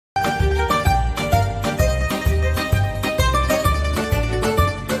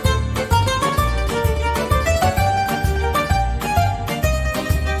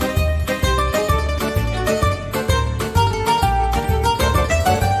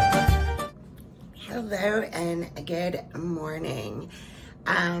and good morning.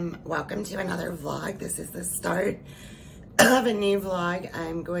 Welcome to another vlog. This is the start of a new vlog.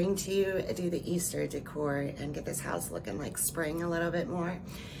 I'm going to do the Easter decor and get this house looking like spring a little bit more.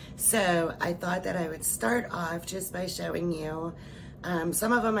 So I thought that I would start off just by showing you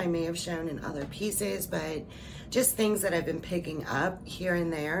some of them I may have shown in other pieces, but just things that I've been picking up here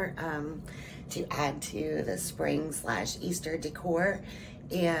and there to add to the spring/Easter decor.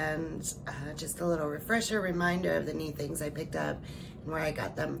 And just a little refresher reminder of the neat things I picked up and where I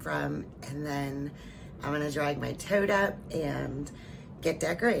got them from. And then I'm gonna drag my tote up and get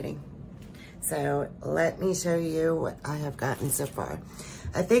decorating. So let me show you what I have gotten so far.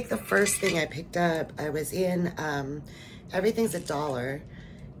 I think the first thing I picked up, I was in, everything's $1,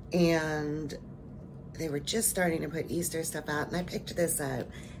 and they were just starting to put Easter stuff out, and I picked this up.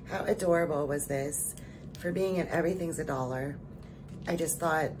 How adorable was this? For being at everything's $1. I just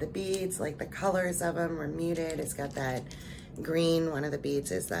thought the beads, like the colors of them were muted. It's got that green. One of the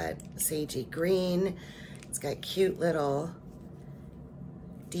beads is that sagey green. It's got cute little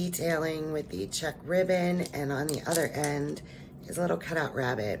detailing with the check ribbon, and on the other end is a little cutout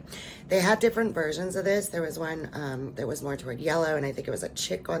rabbit. They had different versions of this. There was one that was more toward yellow, and I think it was a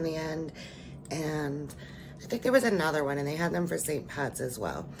chick on the end, and I think there was another one, and they had them for St. Pat's as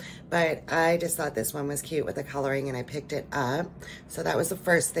well. But I just thought this one was cute with the coloring, and I picked it up. So that was the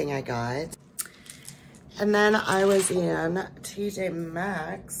first thing I got. And then I was in TJ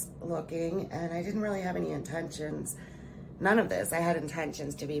Maxx looking, and I didn't really have any intentions. None of this I had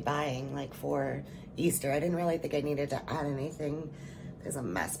intentions to be buying, like, for Easter. I didn't really think I needed to add anything. There's a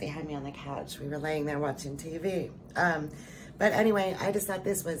mess behind me on the couch. We were laying there watching TV. But anyway, I just thought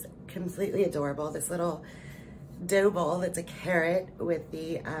this was completely adorable. This little dough bowl that's a carrot with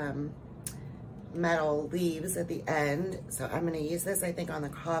the metal leaves at the end. So I'm gonna use this, I think, on the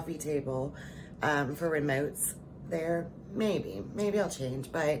coffee table for remotes there. Maybe I'll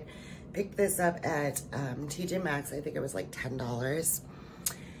change, but picked this up at TJ Maxx. I think it was like $10.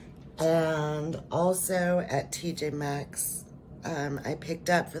 And also at TJ Maxx, I picked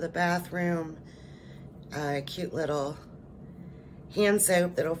up for the bathroom a cute little hand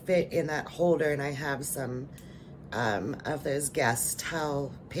soap that'll fit in that holder, and I have some of those guest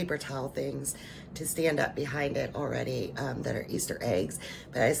towel, paper towel things to stand up behind it already that are Easter eggs.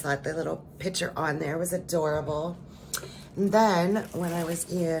 But I just thought the little picture on there was adorable. And then when I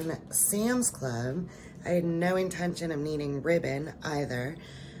was in Sam's Club, I had no intention of needing ribbon either.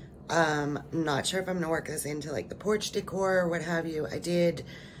 Not sure if I'm gonna work this into like the porch decor or what have you. I did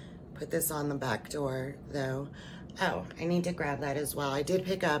put this on the back door though. Oh, I need to grab that as well. I did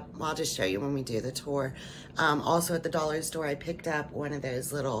pick up, well, I'll just show you when we do the tour. Also at the dollar store, I picked up one of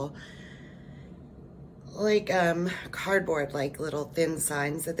those little, like, cardboard, like little thin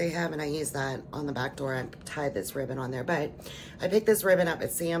signs that they have, and I use that on the back door. I tied this ribbon on there, but I picked this ribbon up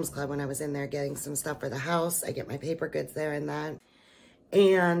at Sam's Club when I was in there getting some stuff for the house. I get my paper goods there and that.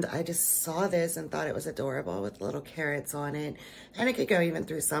 And I just saw this and thought it was adorable with little carrots on it. And it could go even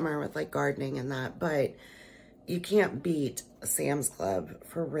through summer with like gardening and that, but you can't beat Sam's Club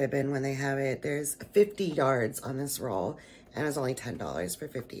for ribbon when they have it. There's 50 yards on this roll, and it's only $10 for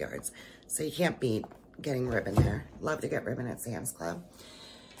 50 yards. So you can't beat getting ribbon there. Love to get ribbon at Sam's Club.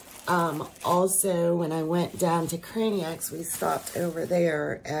 Also, when I went down to Craniacs, we stopped over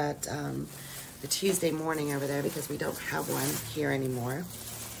there at the Tuesday morning over there because we don't have one here anymore.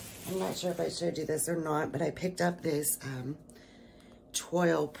 I'm not sure if I showed you this or not, but I picked up this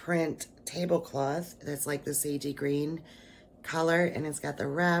toil print tablecloth that's like the sagey green color, and it's got the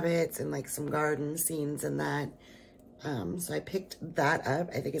rabbits and like some garden scenes and that. So I picked that up.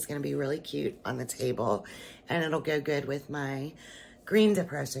 I think it's gonna be really cute on the table, and it'll go good with my green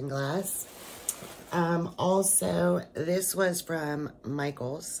depression glass. Also, this was from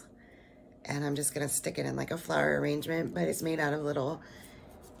Michael's, and I'm just gonna stick it in like a flower arrangement, but it's made out of little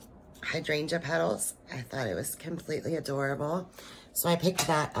hydrangea petals. I thought it was completely adorable. So I picked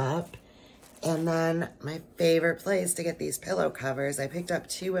that up. And then my favorite place to get these pillow covers, I picked up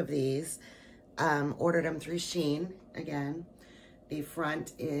 2 of these, ordered them through Shein again. The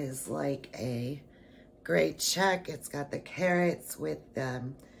front is like a gray check. It's got the carrots with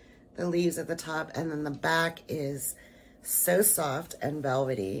the leaves at the top, and then the back is so soft and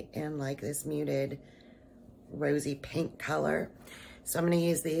velvety in like this muted rosy pink color. So I'm gonna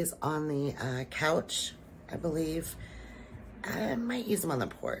use these on the couch, I believe. I might use them on the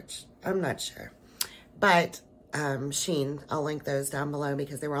porch. I'm not sure. But Shein, I'll link those down below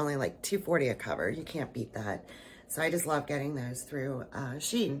because they were only like $2.40 a cover. You can't beat that. So I just love getting those through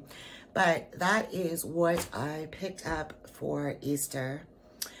Shein. But that is what I picked up for Easter.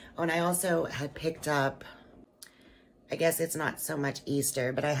 Oh, and I also had picked up, I guess it's not so much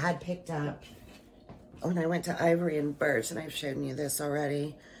Easter, but I had picked up, when I went to Ivory and Birch, and I've shown you this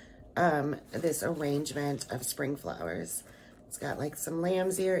already, this arrangement of spring flowers. It's got like some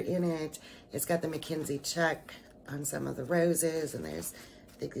lamb's ear in it. It's got the McKinsey check on some of the roses, and there's,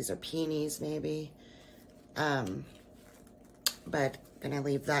 I think these are peonies maybe. But gonna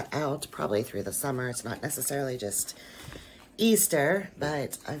leave that out probably through the summer. It's not necessarily just Easter,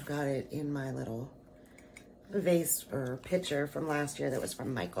 but I've got it in my little vase or picture from last year that was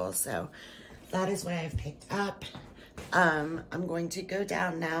from Michael. So that is what I've picked up. I'm going to go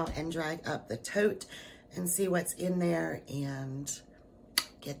down now and drag up the tote and see what's in there and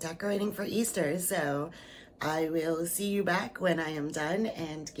get decorating for Easter. So I will see you back when I am done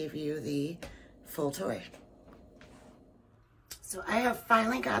and give you the full tour. So I have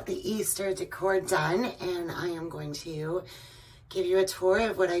finally got the Easter decor done, and I am going to give you a tour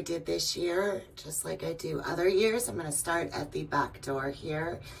of what I did this year, just like I do other years. I'm gonna start at the back door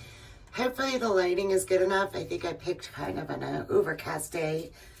here. Hopefully the lighting is good enough. I think I picked kind of an overcast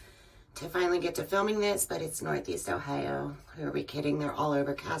day to finally get to filming this, but it's Northeast Ohio. Who are we kidding? They're all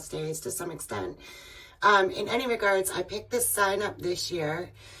overcast days to some extent. In any regards, I picked this sign up this year.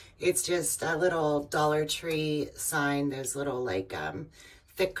 It's just a little Dollar Tree sign, those little like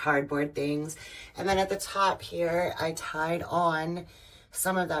thick cardboard things. And then at the top here, I tied on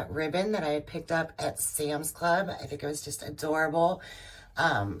some of that ribbon that I had picked up at Sam's Club. I think it was just adorable.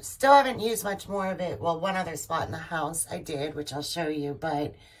 Still haven't used much more of it. Well, one other spot in the house I did, which I'll show you,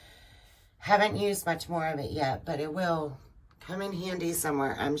 but haven't used much more of it yet, but it will come in handy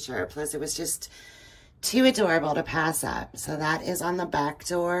somewhere, I'm sure. Plus, it was just too adorable to pass up. So that is on the back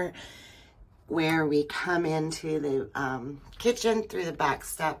door where we come into the kitchen through the back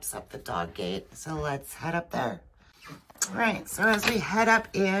steps up the dog gate. So let's head up there. All right, so as we head up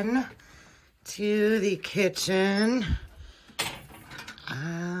in to the kitchen,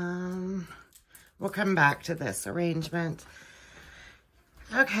 we'll come back to this arrangement.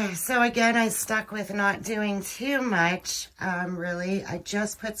 Okay, so again, I stuck with not doing too much, really. I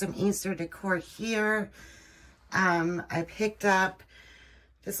just put some Easter decor here. I picked up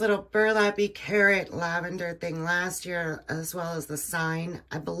this little burlappy carrot lavender thing last year, as well as the sign.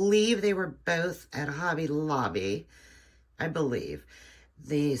 I believe they were both at Hobby Lobby, I believe.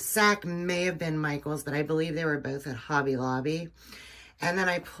 The sack may have been Michael's, but I believe they were both at Hobby Lobby. And then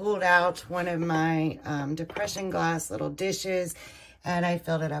I pulled out one of my depression glass little dishes, and I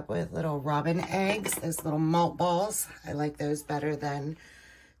filled it up with little robin eggs, those little malt balls. I like those better than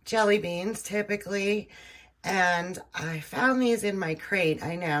jelly beans typically. And I found these in my crate.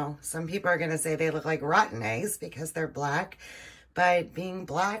 I know some people are gonna say they look like rotten eggs because they're black, but being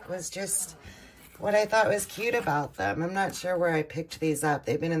black was just what I thought was cute about them. I'm not sure where I picked these up.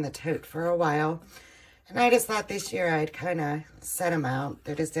 They've been in the tote for a while. And I just thought this year I'd kind of set them out.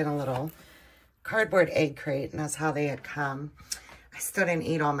 They're just in a little cardboard egg crate, and that's how they had come. I still didn't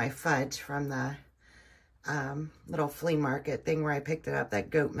eat all my fudge from the little flea market thing where I picked it up, that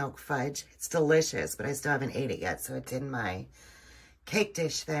goat milk fudge. It's delicious, but I still haven't ate it yet, so it's in my cake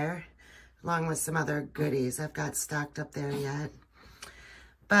dish there, along with some other goodies I've got stocked up there yet.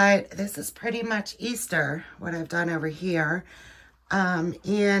 But this is pretty much Easter, what I've done over here.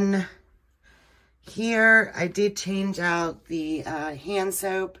 In here, I did change out the hand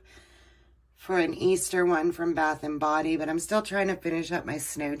soap for an Easter one from Bath & Body, but I'm still trying to finish up my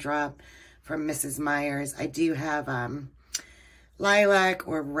Snowdrop from Mrs. Meyer's. I do have lilac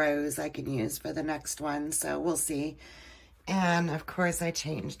or rose I can use for the next one, so we'll see. And of course, I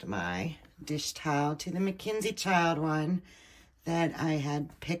changed my dish towel to the McKinsey Child one that I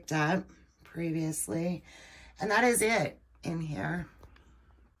had picked up previously. And that is it in here.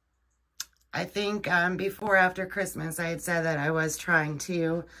 I think before, after Christmas, I had said that I was trying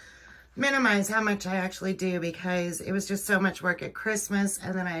to minimize how much I actually do because it was just so much work at Christmas,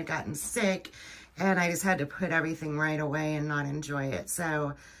 and then I had gotten sick and I just had to put everything right away and not enjoy it.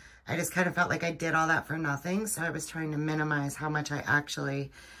 So I just kind of felt like I did all that for nothing. So I was trying to minimize how much I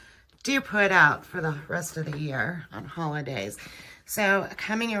actually do put out for the rest of the year on holidays. So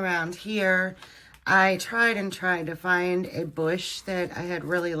coming around here, I tried to find a bush that I had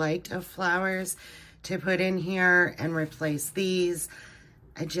really liked of flowers to put in here and replace these.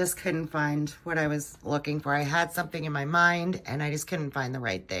 I just couldn't find what I was looking for. I had something in my mind and I just couldn't find the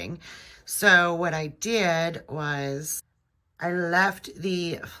right thing. So what I did was I left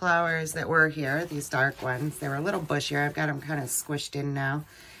the flowers that were here, these dark ones. They were a little bushier. I've got them kind of squished in now.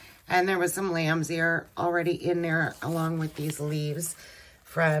 And there was some lamb's ear already in there along with these leaves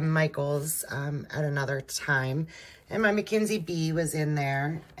from Michael's at another time. And my McKinsey bee was in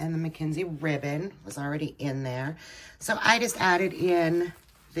there, and the McKinsey ribbon was already in there. So I just added in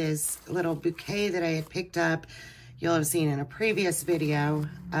this little bouquet that I had picked up. You'll have seen in a previous video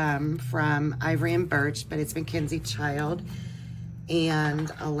from Ivory and Birch, but it's McKinsey Child.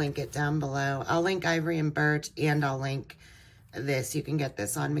 And I'll link it down below. I'll link Ivory and Birch, and I'll link this. You can get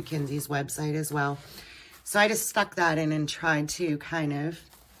this on McKinsey's website as well. So I just stuck that in and tried to kind of,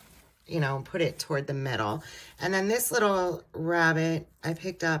 you know, put it toward the middle. And then this little rabbit I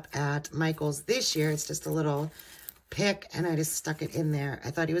picked up at Michael's this year. It's just a little pick, and I just stuck it in there.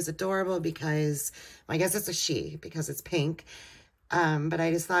 I thought he was adorable because, well, I guess it's a she because it's pink. But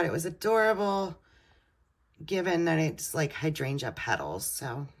I just thought it was adorable given that it's like hydrangea petals.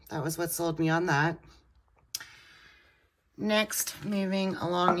 So that was what sold me on that. Next, moving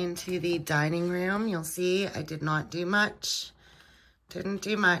along into the dining room, you'll see I did not do much. Didn't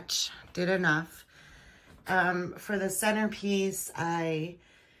do much, did enough. For the centerpiece, I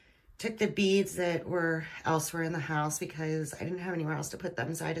took the beads that were elsewhere in the house because I didn't have anywhere else to put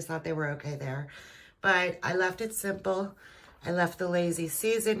them, so I just thought they were okay there. But I left it simple. I left the Lazy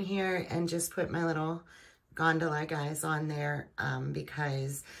Susan here and just put my little gondola guys on there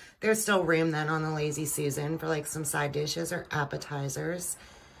because there's still room then on the Lazy Susan for like some side dishes or appetizers.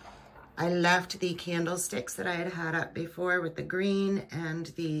 I left the candlesticks that I had had up before with the green and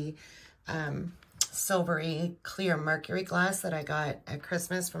the silvery clear mercury glass that I got at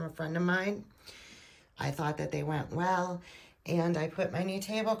Christmas from a friend of mine. I thought that they went well, and I put my new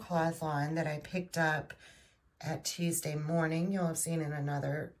tablecloth on that I picked up at Tuesday morning. You'll have seen in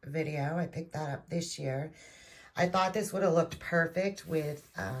another video. I picked that up this year. I thought this would have looked perfect with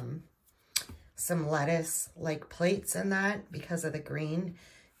some lettuce-like plates in that because of the green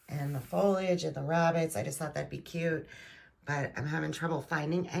and the foliage and the rabbits. I just thought that'd be cute, but I'm having trouble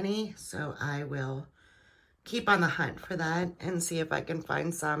finding any, so I will keep on the hunt for that and see if I can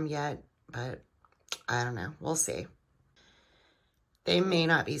find some yet, but I don't know. We'll see. They may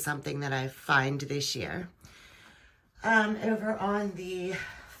not be something that I find this year. Over on the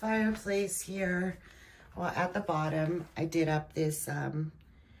fireplace here, well, at the bottom, I did up this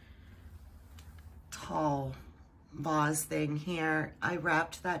tall vase thing here. I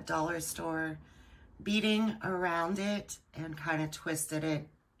wrapped that dollar store beading around it and kind of twisted it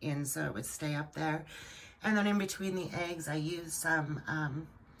in so it would stay up there. And then in between the eggs, I used some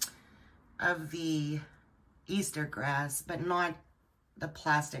of the Easter grass, but not the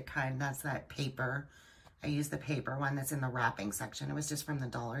plastic kind. That's that paper. I used the paper one that's in the wrapping section. It was just from the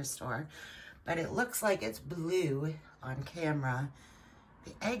dollar store. But it looks like it's blue on camera.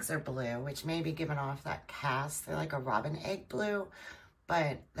 The eggs are blue, which may be giving off that cast. They're like a robin egg blue,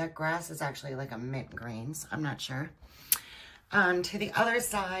 but that grass is actually like a mint green, so I'm not sure. To the other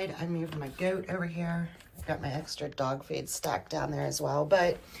side, I moved my goat over here. I've got my extra dog feed stacked down there as well,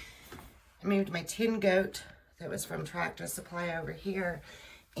 but I moved my tin goat that was from Tractor Supply over here,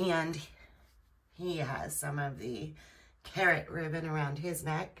 and he has some of the carrot ribbon around his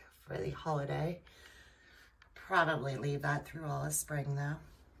neck for the holiday. Probably leave that through all of spring though.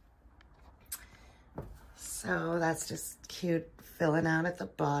 So that's just cute filling out at the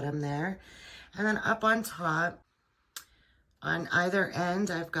bottom there. And then up on top, on either end,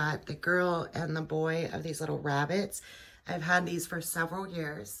 I've got the girl and the boy of these little rabbits. I've had these for several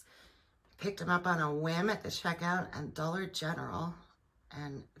years. Picked them up on a whim at the checkout at Dollar General,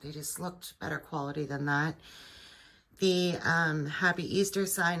 and they just looked better quality than that. The Happy Easter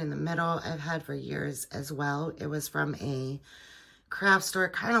sign in the middle I've had for years as well. It was from a craft store,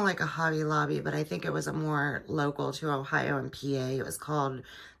 kind of like a Hobby Lobby, but I think it was a more local to Ohio and PA. It was called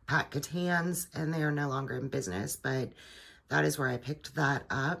Pat Catan's, and they are no longer in business, but that is where I picked that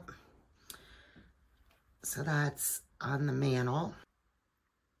up. So that's on the mantle.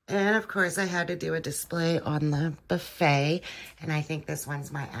 And of course, I had to do a display on the buffet, and I think this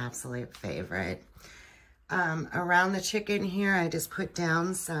one's my absolute favorite. Around the chicken here, I just put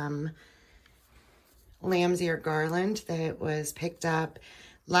down some lamb's ear garland that was picked up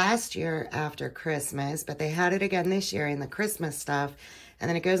last year after Christmas, but they had it again this year in the Christmas stuff, and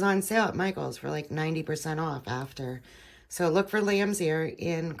then it goes on sale at Michael's for like 90% off after. So look for lamb's ear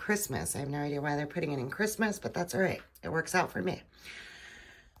in Christmas. I have no idea why they're putting it in Christmas, but that's all right. It works out for me.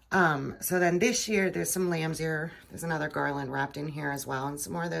 So then this year, there's some lamb's ear. There's another garland wrapped in here as well, and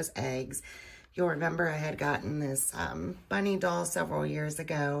some more of those eggs. You'll remember I had gotten this bunny doll several years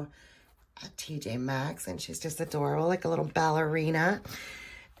ago at TJ Maxx, and she's just adorable, like a little ballerina.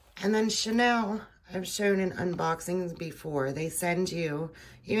 And then Chanel, I've shown in unboxings before. They send you,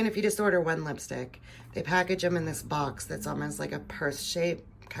 even if you just order one lipstick, they package them in this box that's almost like a purse shape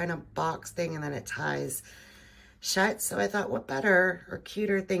kind of box thing, and then it ties shut. So I thought, what better or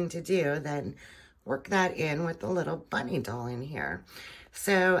cuter thing to do than work that in with the little bunny doll in here.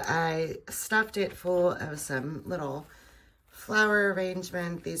 So I stuffed it full of some little flower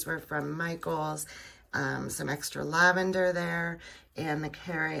arrangement. These were from Michael's. Some extra lavender there, and the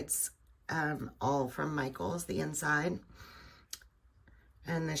carrots, all from Michael's, the inside.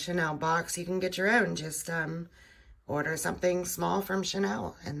 And the Chanel box, you can get your own. Just order something small from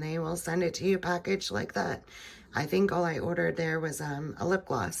Chanel, and they will send it to you packaged like that. I think all I ordered there was a lip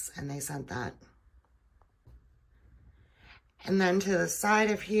gloss, and they sent that. And then to the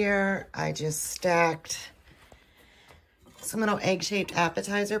side of here, I just stacked some little egg-shaped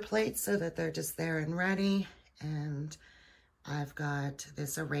appetizer plates so that they're just there and ready. And I've got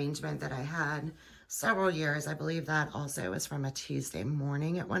this arrangement that I had several years. I believe that also was from a Tuesday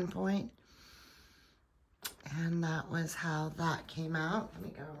morning at one point. And that was how that came out. Let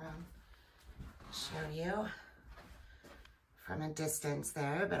me go around and show you from a distance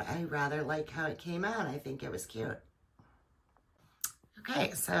there, but I rather like how it came out. I think it was cute.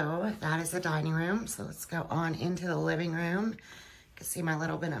 Okay, so that is the dining room. So let's go on into the living room. You can see my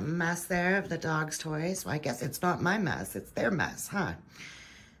little bit of mess there of the dog's toys. Well, I guess it's not my mess, it's their mess, huh?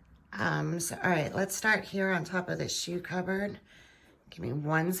 So, all right, let's start here on top of this shoe cupboard. Give me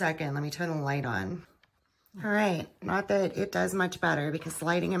 1 second, let me turn the light on. All right, not that it does much better because the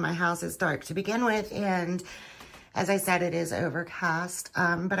lighting in my house is dark to begin with, and as I said, it is overcast,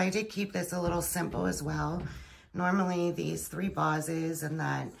 but I did keep this a little simple as well. Normally these 3 vases and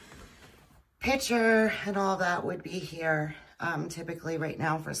that pitcher and all that would be here typically right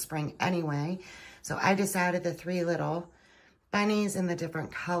now for spring anyway. So I just added the 3 little bunnies in the different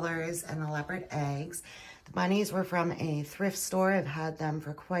colors and the leopard eggs. The bunnies were from a thrift store. I've had them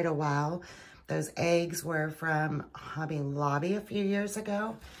for quite a while. Those eggs were from Hobby Lobby a few years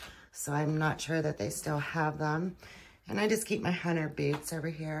ago, so I'm not sure that they still have them. And I just keep my hunter boots over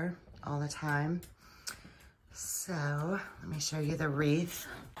here all the time. So let me show you the wreath.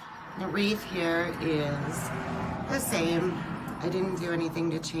 The wreath here is the same. I didn't do anything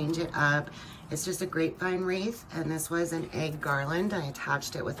to change it up. It's just a grapevine wreath, and this was an egg garland. I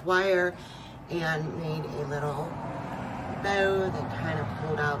attached it with wire and made a little bow that kind of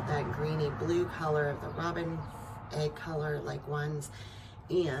pulled out that greeny blue color of the robin egg color like ones.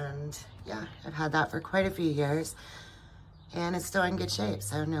 And yeah, I've had that for quite a few years, and it's still in good shape,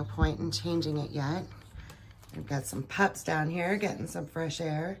 so no point in changing it yet. I've got some pups down here getting some fresh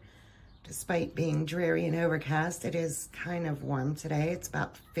air. Despite being dreary and overcast, it is kind of warm today. It's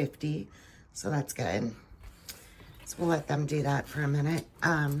about 50, so that's good. So we'll let them do that for a minute.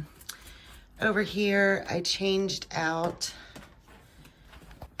 Over here, I changed out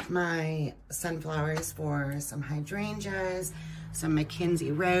my sunflowers for some hydrangeas, some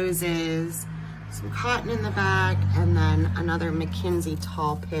McKinsey roses, some cotton in the back, and then another McKinsey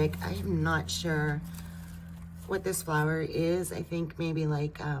tall pick. I am not sure what this flower is. I think maybe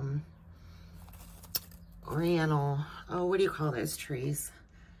like Oriental. Oh, what do you call those trees?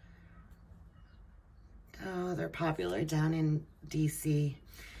 Oh, they're popular down in DC.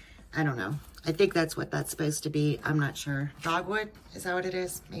 I don't know. I think that's what that's supposed to be. I'm not sure. Dogwood? Is that what it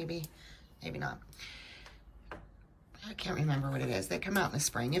is? Maybe. Maybe not. I can't remember what it is. They come out in the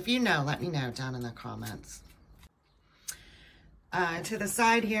spring. If you know, let me know down in the comments. To the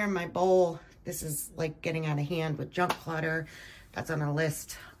side here, my bowl. This is like getting out of hand with junk clutter. That's on the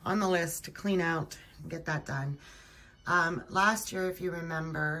list to clean out and get that done. Last year, if you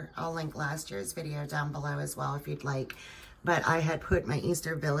remember, I'll link last year's video down below as well if you'd like, but I had put my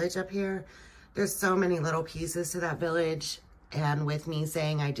Easter village up here. There's so many little pieces to that village, and with me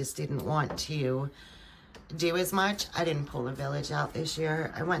saying I just didn't want to do as much, I didn't pull the village out this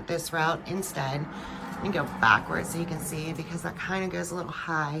year. I went this route instead. Let me go backwards so you can see, because that kind of goes a little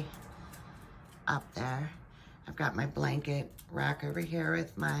high up there. I've got my blanket rack over here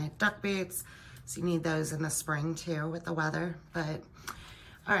with my duck boots. So you need those in the spring too with the weather. But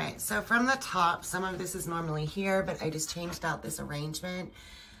all right, so from the top, some of this is normally here, but I just changed out this arrangement.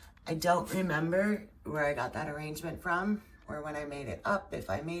 I don't remember where I got that arrangement from or when I made it up, if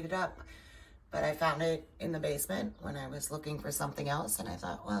I made it up, but I found it in the basement when I was looking for something else, and I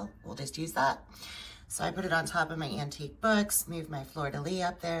thought, well, we'll just use that. So I put it on top of my antique books, moved my fleur-de-lis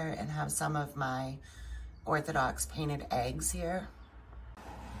up there, and have some of my Orthodox painted eggs here.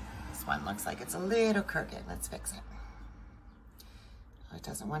 This one looks like it's a little crooked. Let's fix it. Oh, it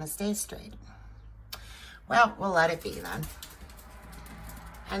doesn't want to stay straight. Well, we'll let it be then.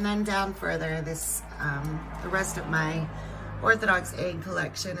 And then down further, this the rest of my Orthodox egg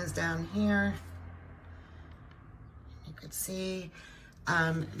collection is down here. You could see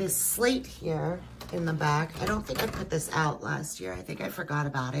this slate here in the back. I don't think I put this out last year. I think I forgot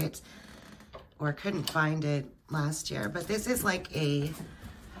about it or couldn't find it last year. But this is like a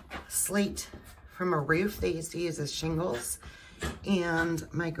slate from a roof they used to use as shingles. And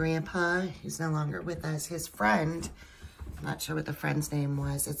my grandpa, who's no longer with us, his friend, I'm not sure what the friend's name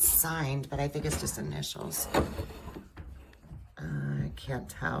was. It's signed, but I think it's just initials. I can't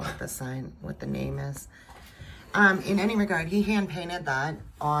tell what the name is. In any regard, he hand painted that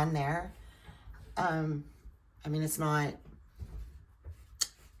on there. I mean, it's not,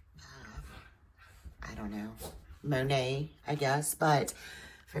 I don't know, Monet, I guess, but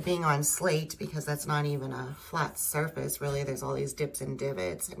for being on slate, because that's not even a flat surface, really, there's all these dips and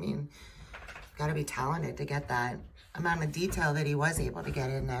divots. I mean, you've got to be talented to get that amount of detail that he was able to get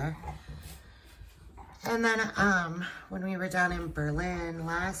in there. And then when we were down in Berlin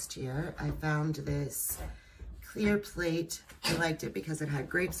last year, I found this clear plate. I liked it because it had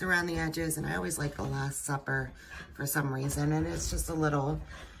grapes around the edges, and I always like the Last Supper for some reason. And it's just a little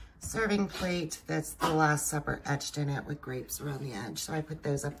serving plate that's the Last Supper etched in it with grapes around the edge. So I put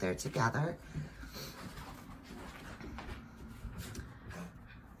those up there together.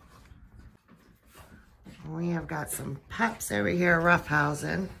 We have got some pups over here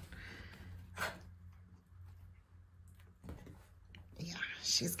roughhousing. Yeah,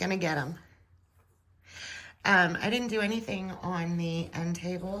 she's gonna get them. I didn't do anything on the end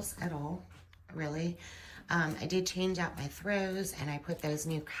tables at all, really. I did change out my throws, and I put those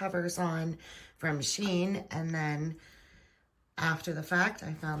new covers on from Shein, and then after the fact,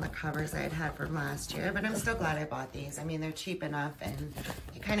 I found the covers I had from last year, but I'm still glad I bought these. I mean, they're cheap enough, and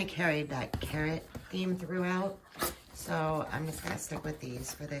it kind of carried that carrot theme throughout, so I'm just gonna stick with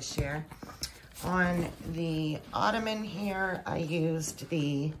these for this year. On the ottoman here, I used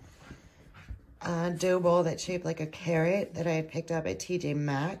the dough bowl that's shaped like a carrot that I had picked up at TJ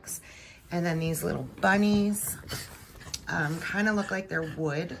Maxx. And then these little bunnies kind of look like they're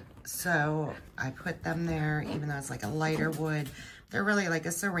wood. So I put them there, even though it's like a lighter wood. They're really like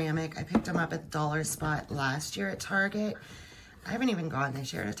a ceramic. I picked them up at the Dollar Spot last year at Target. I haven't even gone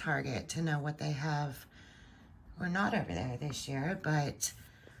this year to Target to know what they have. We're not over there this year, but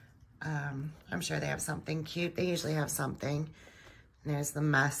I'm sure they have something cute. They usually have something. And there's the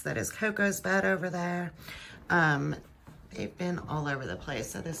mess that is Coco's bed over there. They've been all over the place,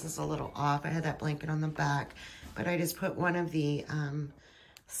 so this is a little off. I had that blanket on the back, but I just put one of the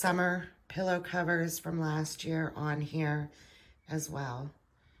summer pillow covers from last year on here as well,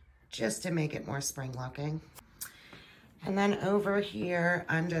 just to make it more spring looking. And then over here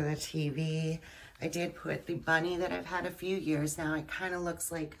under the TV, I did put the bunny that I've had a few years now. It kind of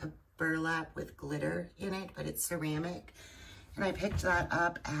looks like a burlap with glitter in it, but it's ceramic. And I picked that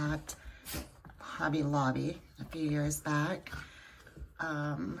up at Hobby Lobby a few years back.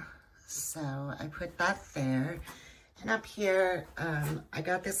 So I put that there. And up here, I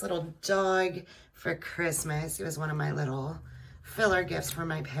got this little dog for Christmas. It was one of my little filler gifts from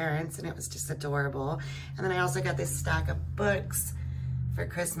my parents, and it was just adorable. And then I also got this stack of books for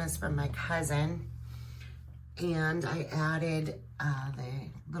Christmas from my cousin. And I added the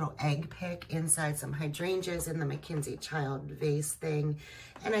little egg pick inside some hydrangeas in the Mackenzie Child vase thing.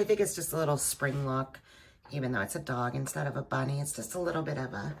 And I think it's just a little spring look, even though it's a dog instead of a bunny. It's just a little bit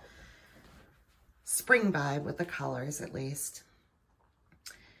of a spring vibe with the colors, at least.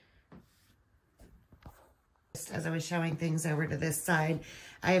 Just as I was showing things over to this side,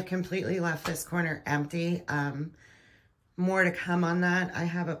 I have completely left this corner empty. More to come on that. I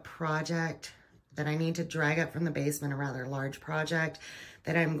have a project that I need to drag up from the basement, a rather large project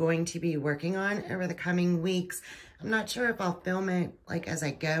that I'm going to be working on over the coming weeks. I'm not sure if I'll film it like as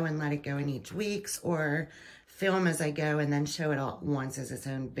I go and let it go in each week's, or film as I go and then show it all at once as its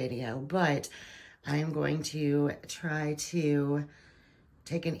own video. But I'm going to try to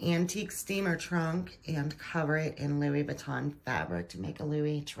take an antique steamer trunk and cover it in Louis Vuitton fabric to make a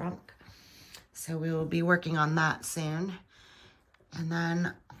Louis trunk. So we will be working on that soon. And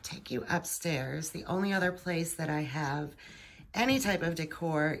then I'll take you upstairs. The only other place that I have any type of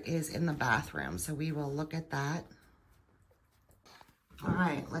decor is in the bathroom. So we will look at that. All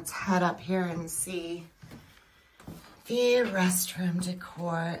right, let's head up here and see the restroom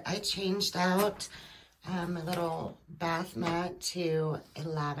decor. I changed out my little bath mat to a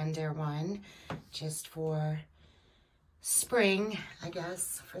lavender one just for spring, I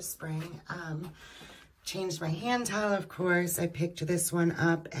guess, for spring. Changed my hand towel, of course. I picked this one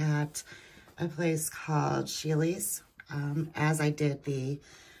up at a place called Sheely's. as I did the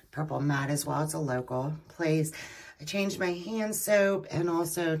purple mat as well. It's a local place. I changed my hand soap and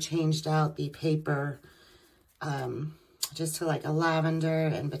also changed out the paper just to like a lavender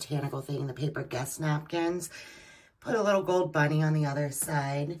and botanical thing, the paper guest napkins. Put a little gold bunny on the other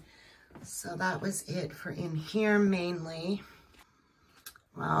side. So that was it for in here mainly.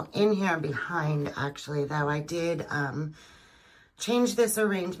 Well, in here behind actually though, I did change this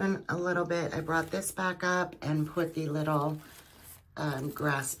arrangement a little bit. I brought this back up and put the little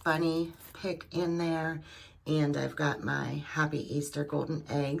grass bunny pick in there. And I've got my Happy Easter golden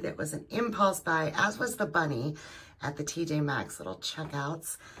egg that was an impulse buy, as was the bunny at the TJ Maxx little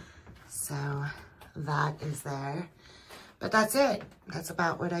checkouts. So that is there. But that's it. That's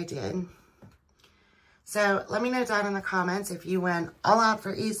about what I did. So let me know down in the comments if you went all out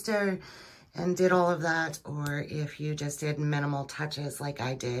for Easter and did all of that, or if you just did minimal touches like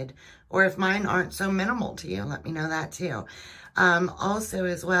I did, or if mine aren't so minimal to you. Let me know that too. Also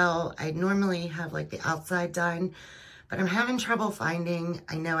as well, I normally have like the outside done, but I'm having trouble finding,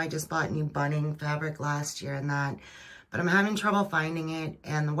 I know I just bought new bunning fabric last year and that, but I'm having trouble finding it,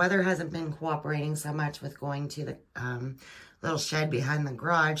 and the weather hasn't been cooperating so much with going to the little shed behind the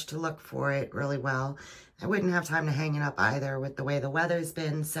garage to look for it really well. I wouldn't have time to hang it up either with the way the weather's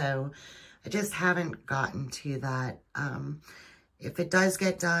been, so I just haven't gotten to that. If it does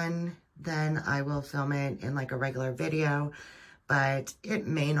get done, then I will film it in like a regular video, but it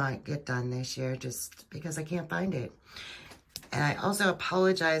may not get done this year just because I can't find it. And I also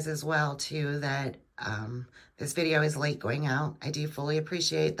apologize as well too that this video is late going out. I do fully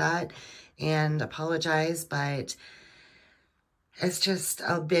appreciate that and apologize, but it's just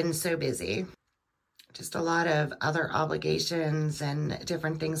been so busy. Just a lot of other obligations and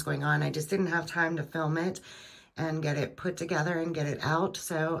different things going on. I just didn't have time to film it and get it put together and get it out.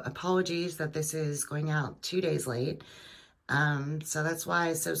 So apologies that this is going out 2 days late. So that's why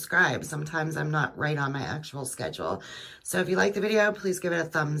I subscribe. Sometimes I'm not right on my actual schedule. So if you like the video, please give it a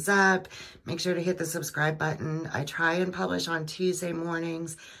thumbs up. Make sure to hit the subscribe button. I try and publish on Tuesday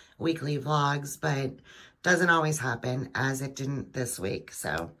mornings, weekly vlogs, but doesn't always happen, as it didn't this week.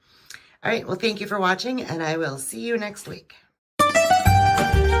 So, all right, well, thank you for watching, and I will see you next week.